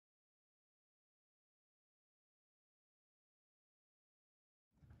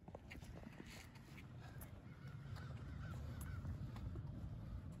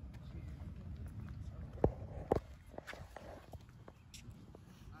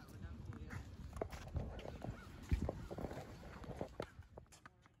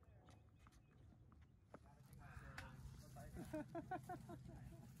If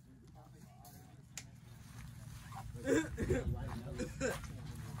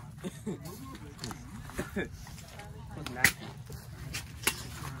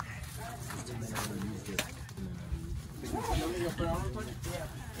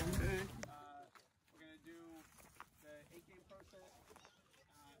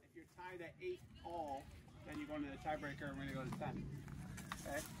you're tied at 8 all, then you're going to the tiebreaker and we're going to go to 10.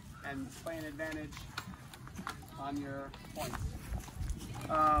 Okay? And play an advantage on your points.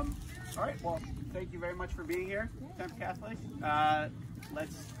 All right, well, thank you very much for being here, 10th Catholic.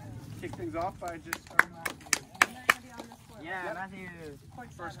 Let's kick things off by just starting off. Yeah, yep. Matthew.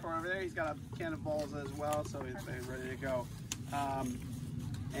 First corner over there. He's got a can of balls as well, so he's ready to go.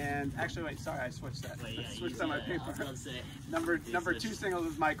 And actually, wait, sorry, I switched that. Wait, yeah, I switched on my paper. Number 2 singles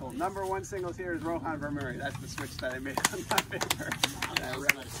is Michael. Number 1 singles here is Rohan Vermeury. That's the switch that I made on my paper. I was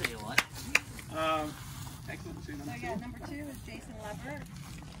about to say what? Excellent. So yeah, number 2 is Jason Lever.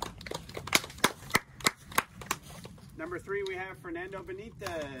 Number 3 we have Fernando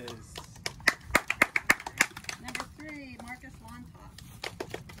Benitez. Number 3, Marcus Lontoff.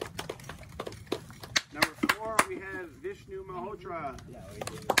 Number 4 we have Vishnu Malhotra.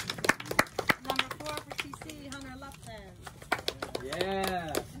 Number 4 for TC, Hunter Lupton.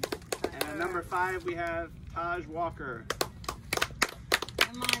 Yeah. And number 5 we have Taj Walker.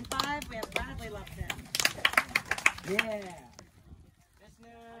 In line 5 we have Bradley Lupton. Yeah. Vishnu.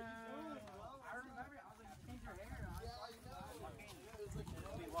 I remember. I was like, change your hair.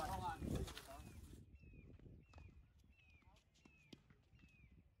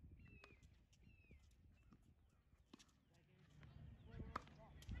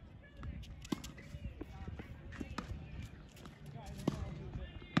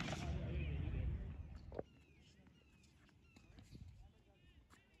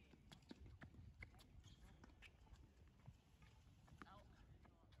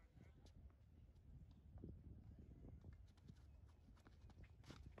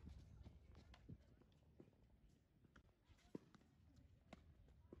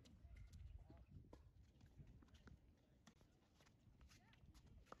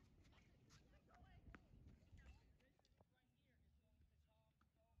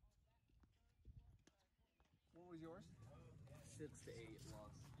 What was yours? 6 to 8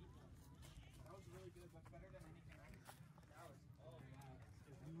 loss. That was really good, but better than anything else. That was, oh yeah.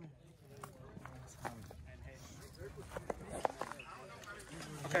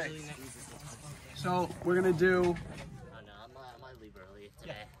 Okay. So we're gonna do. Oh no, I might leave early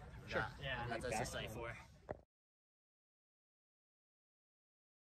today. Yeah. Sure. Yeah, that's a site for.